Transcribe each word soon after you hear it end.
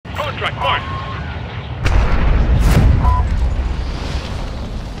Contract marked.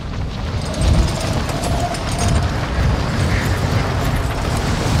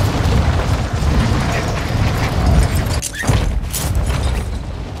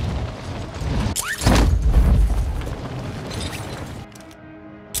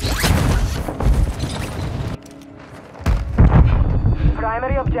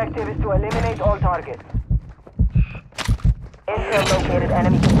 Primary objective is to eliminate all targets. Intel located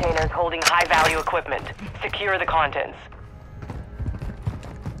enemy containers holding high-value equipment. Secure the contents.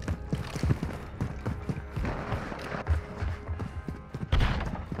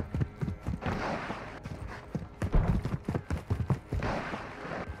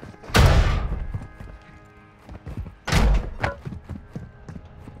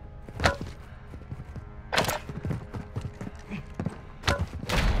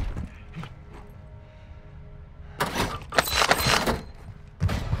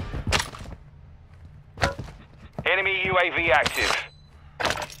 Enemy UAV active.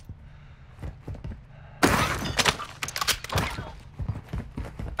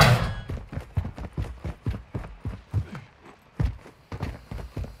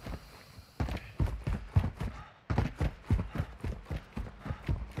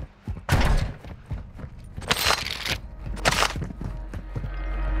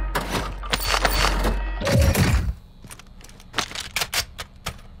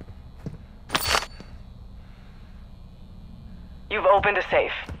 You've opened a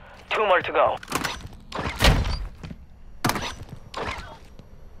safe. 2 more to go.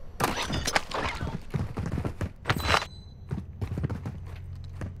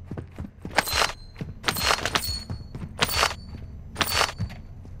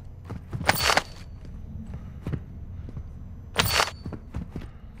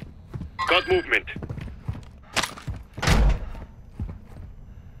 Got movement.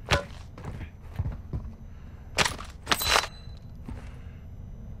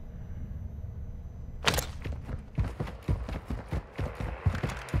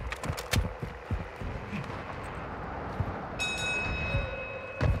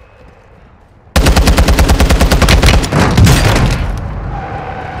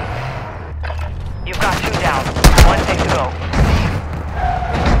 You've got 2 down. 1 safe to go.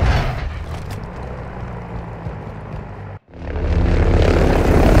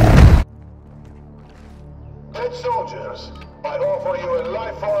 Dead soldiers, I offer you a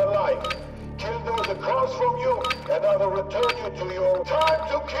life for a life. Kill those across from you, and I will return you to your time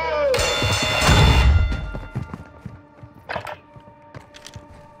to kill!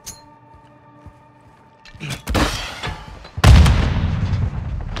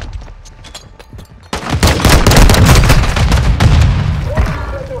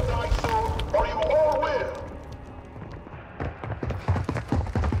 Or you all will!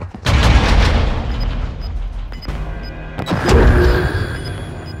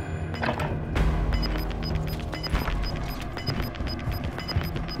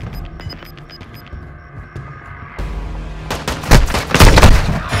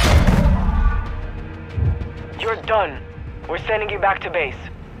 You're done. We're sending you back to base.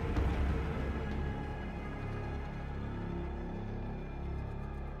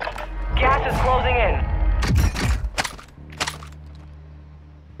 Gas is closing in.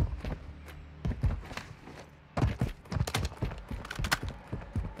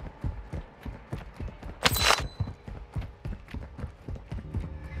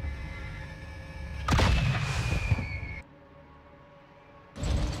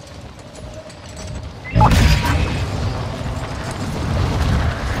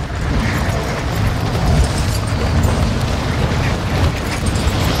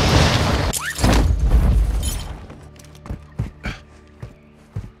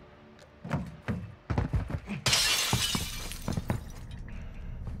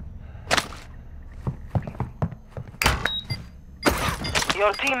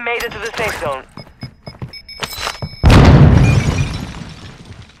 Your team made it to the safe zone.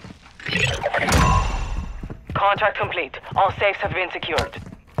 Contract complete. All safes have been secured.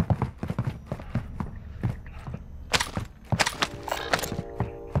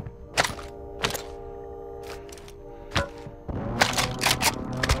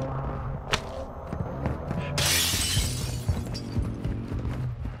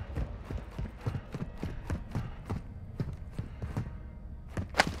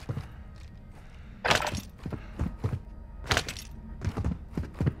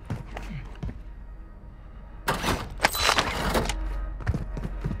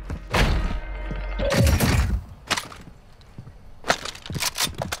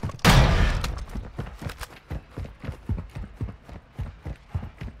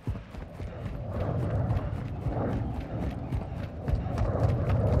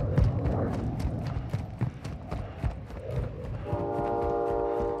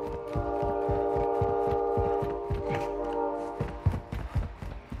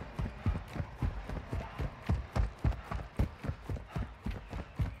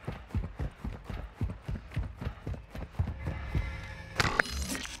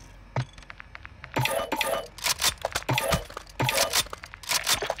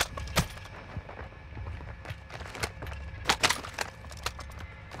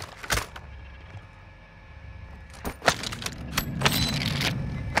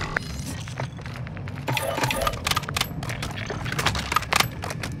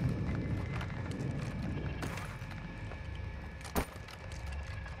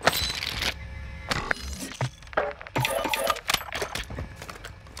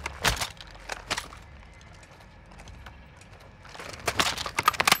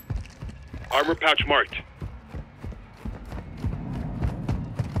 Armor pouch marked.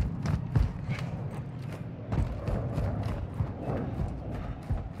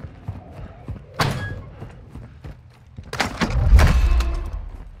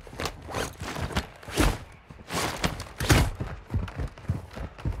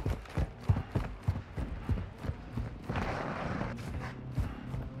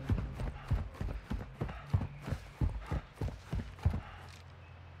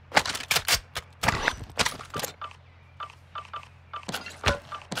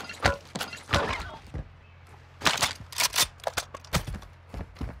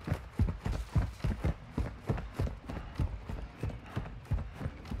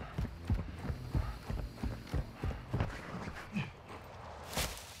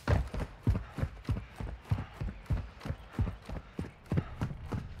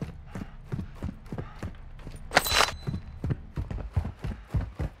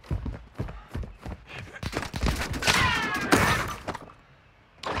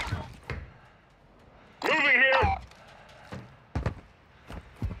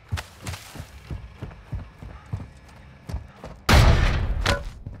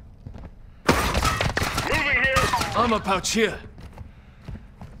 Armor pouch here.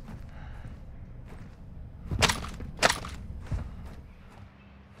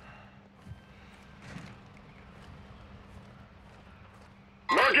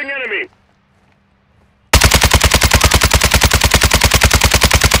 Marking enemy.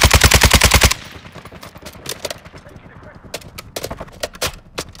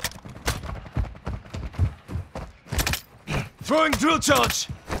 Throwing drill charge.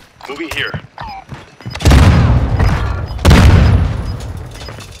 Moving here.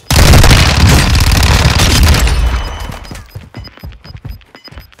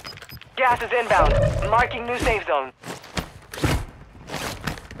 Gas is inbound. Marking new safe zone.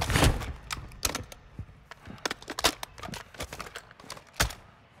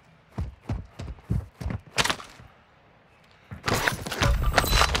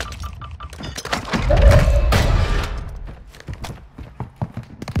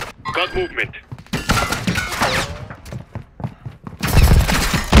 Got movement.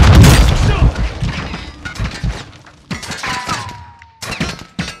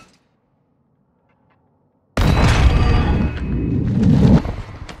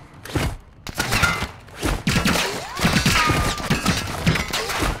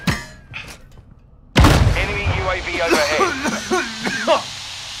 Enemy UAV overhead.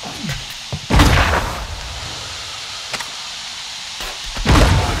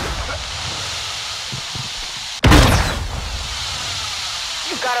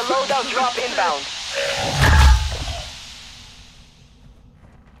 You've got a loadout drop inbound.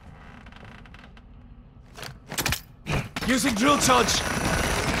 Using drill charge.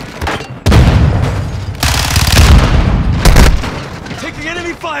 Taking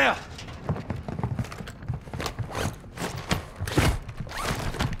enemy fire.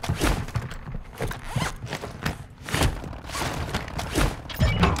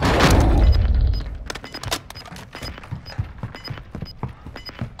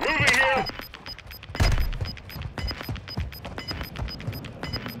 Moving here.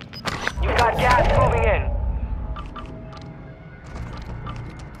 You've got gas moving in.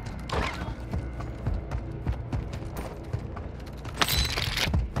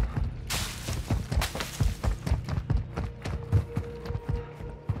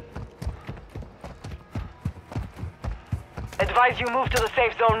 Advise you move to the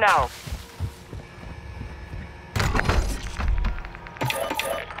safe zone now.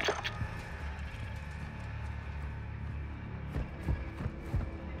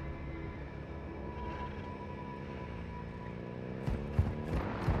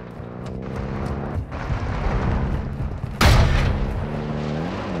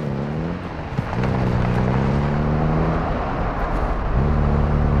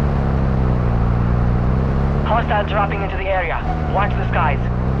 Hostile dropping into the area. Watch the skies.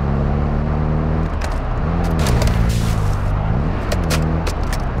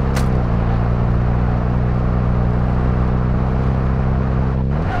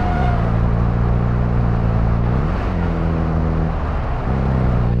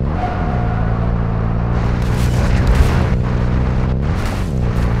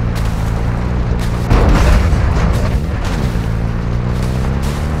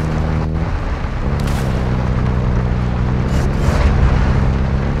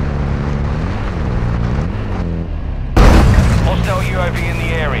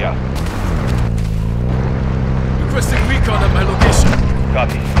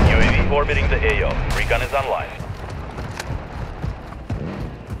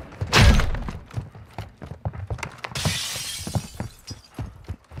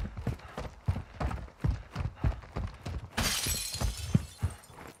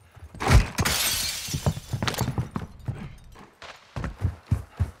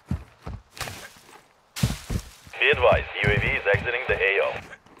 advised, UAV is exiting the AO.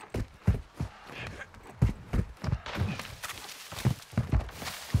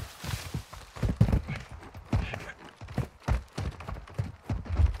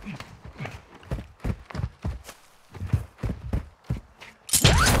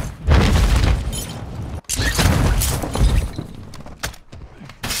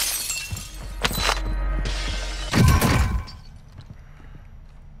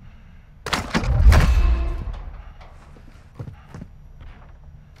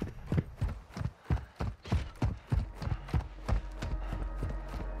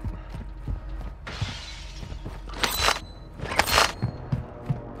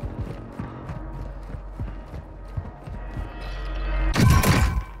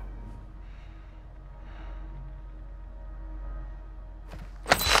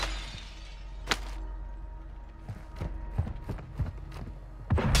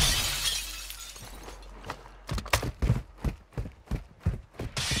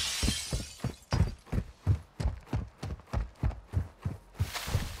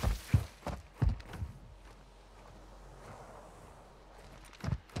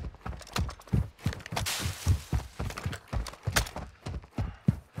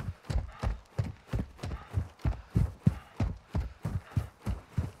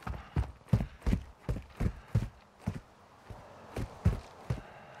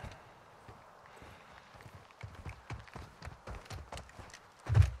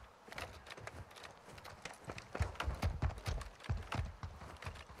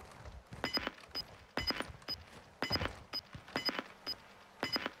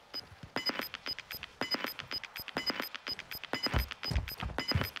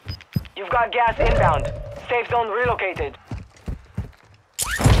 You've got gas inbound. Safe zone relocated.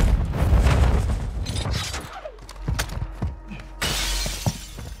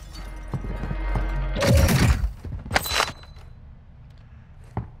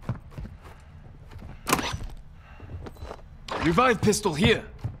 Revive pistol here.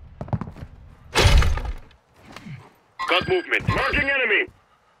 Got movement. Marking enemy.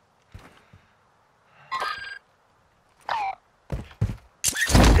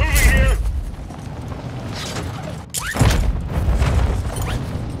 Moving here.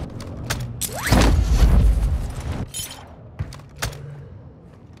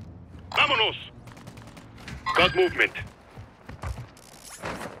 Vámonos. Got movement.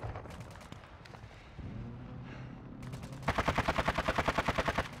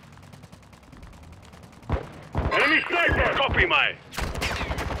 Enemy sniper! Copy my.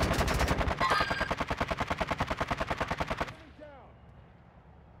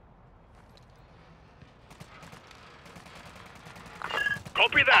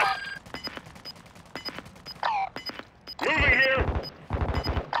 Copy that. Moving here.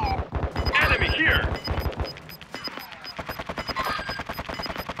 Enemy here.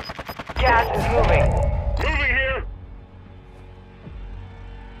 Gas is moving. Moving here.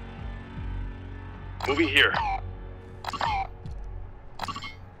 Moving here.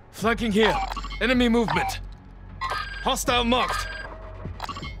 Flanking here. Enemy movement. Hostile marked.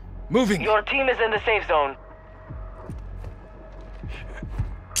 Moving. Your team is in the safe zone.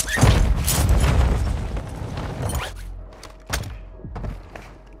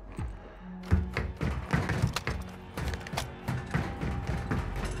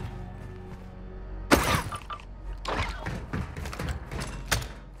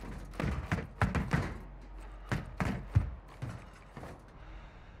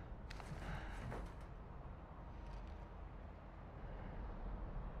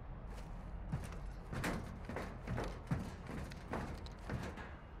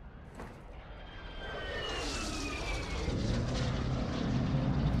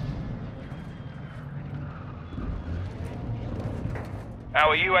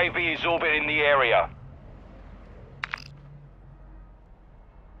 Our UAV is orbiting the area.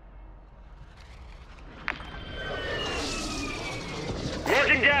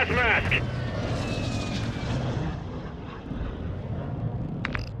 Marking gas mask.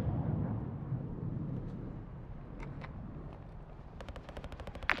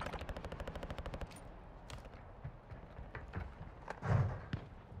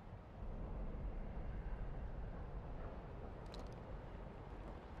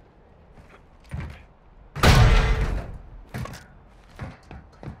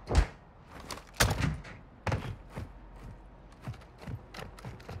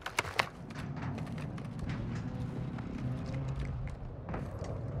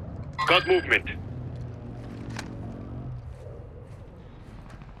 Got movement.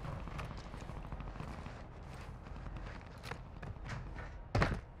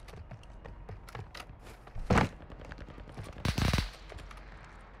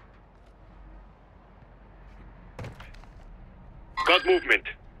 Got movement.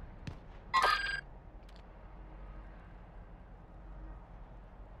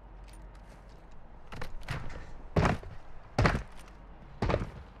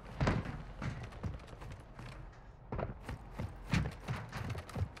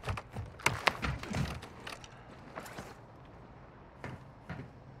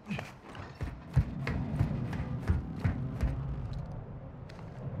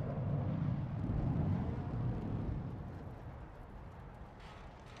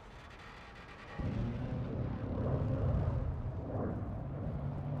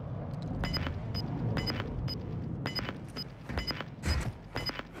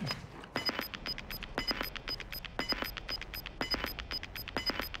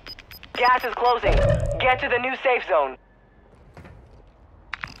 Gas is closing. Get to the new safe zone.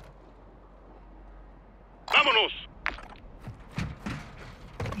 Vámonos.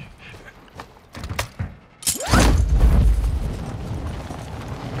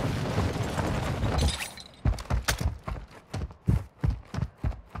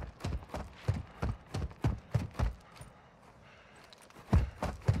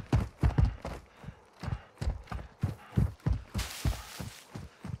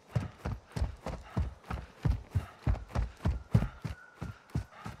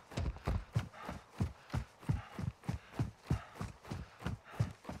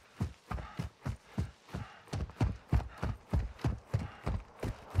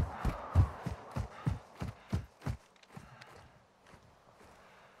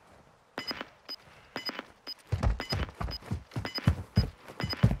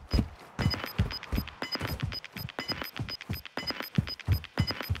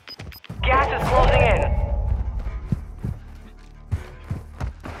 Gas is closing in.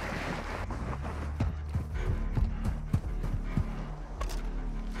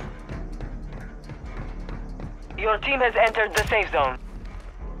 Your team has entered the safe zone.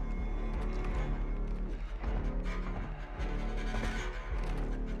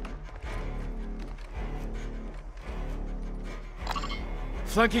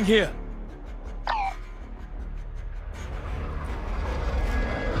 Flanking here.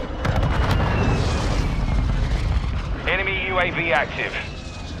 Enemy UAV active.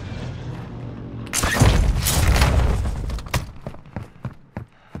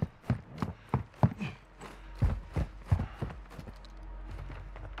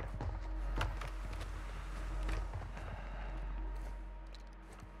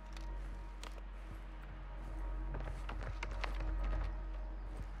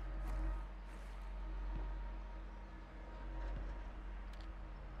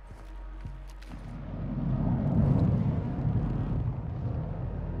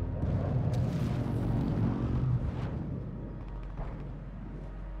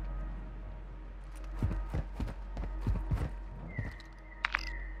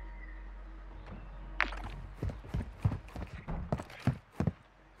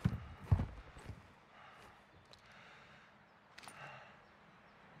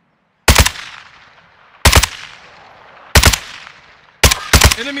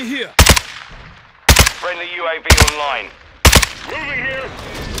 Enemy here. Friendly UAV online. Moving here.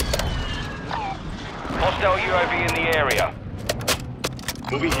 Hostile UAV in the area.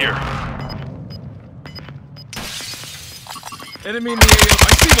 Moving here. Enemy in the area.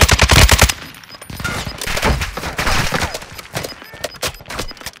 I see them.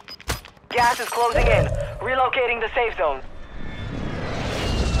 Gas is closing in. Relocating the safe zone.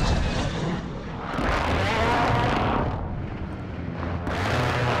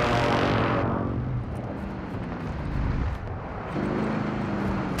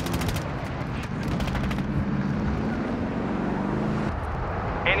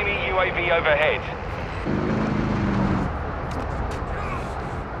 Enemy UAV overhead.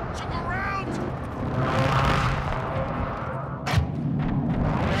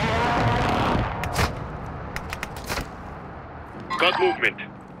 Got movement.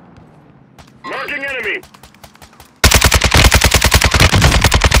 Marking enemy.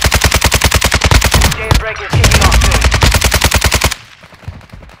 Jailbreak is kicking off soon.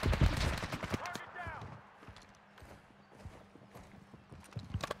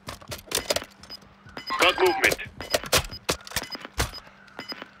 Got movement.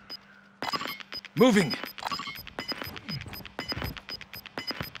 Moving.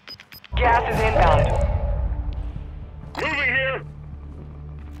 Gas is inbound. Moving here.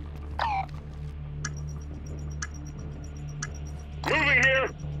 Moving here.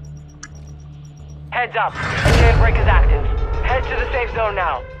 Heads up. Jailbreak is active. Head to the safe zone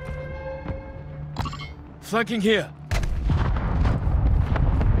now. Flanking here.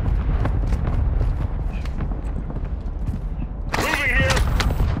 Moving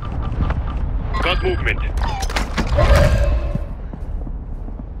Got movement.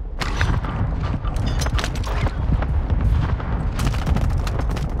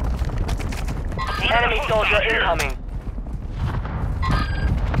 Enemy soldier incoming.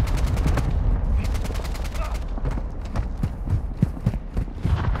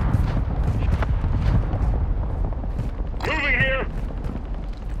 Moving here.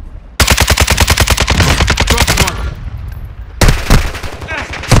 Drop one.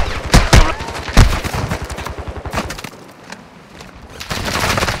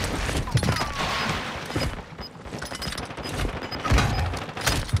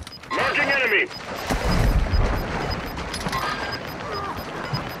 Marking enemy.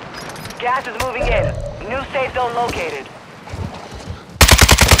 Gas is moving in. New safe zone located.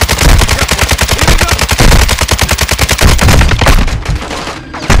 Enemy marked.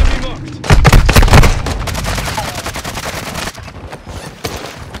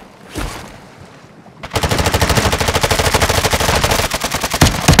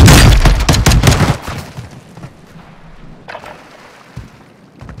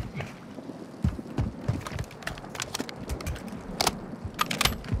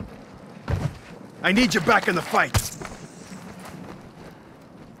 I need you back in the fight.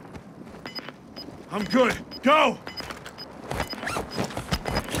 I'm good. Go!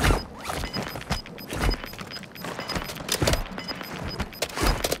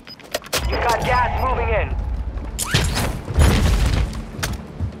 You've got gas moving in.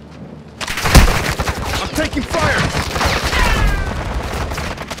 I'm taking fire!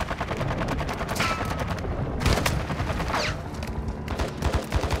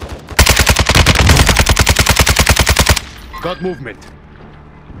 Got movement.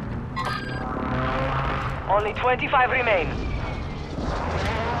 Only 25 remain.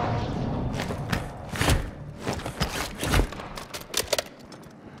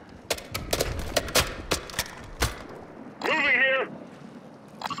 Moving here.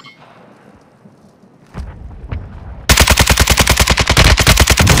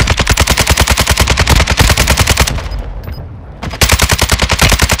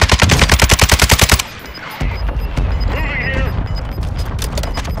 Moving here.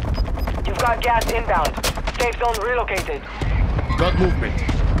 You've got gas inbound. Safe zone relocated. Got movement.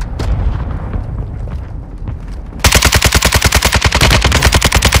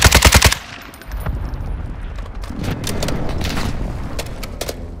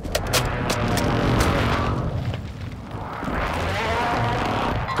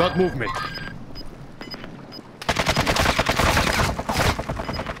 Got movement.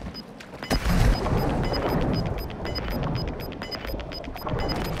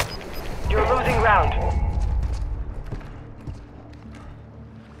 You're losing ground.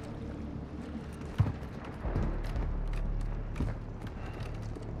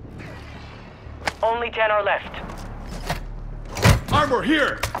 Only 10 are left. Armor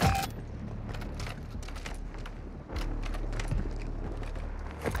here!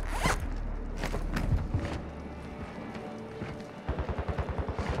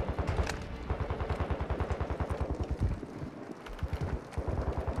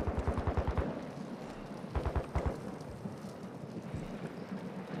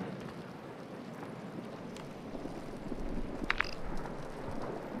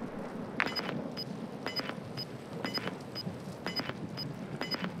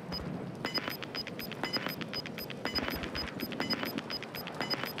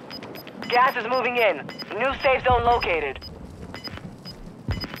 Gas is moving in. New safe zone located.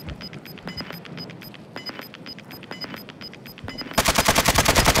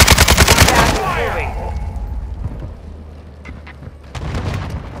 Gas is moving.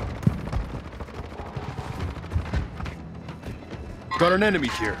 Got an enemy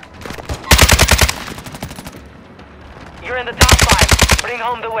here. You're in the top 5. Bring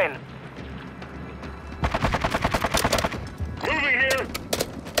home the win. Moving here.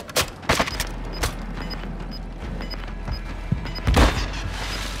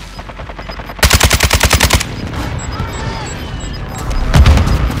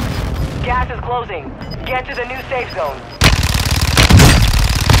 Gas is closing. Get to the new safe zone.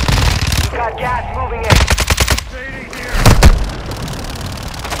 You've got gas moving in. Staying here.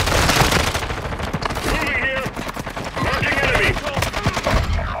 Moving here. Marking enemy.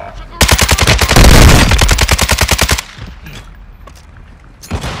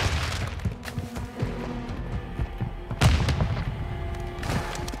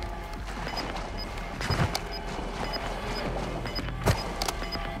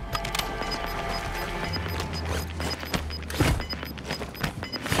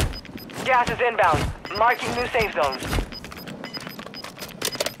 Gas is inbound. Marking new safe zones.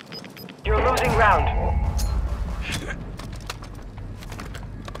 You're losing ground.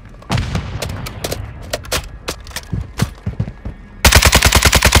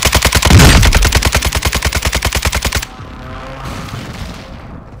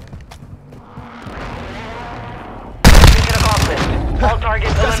 Mission accomplished. All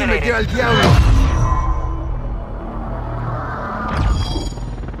targets Casi me queda eliminated. el diablo.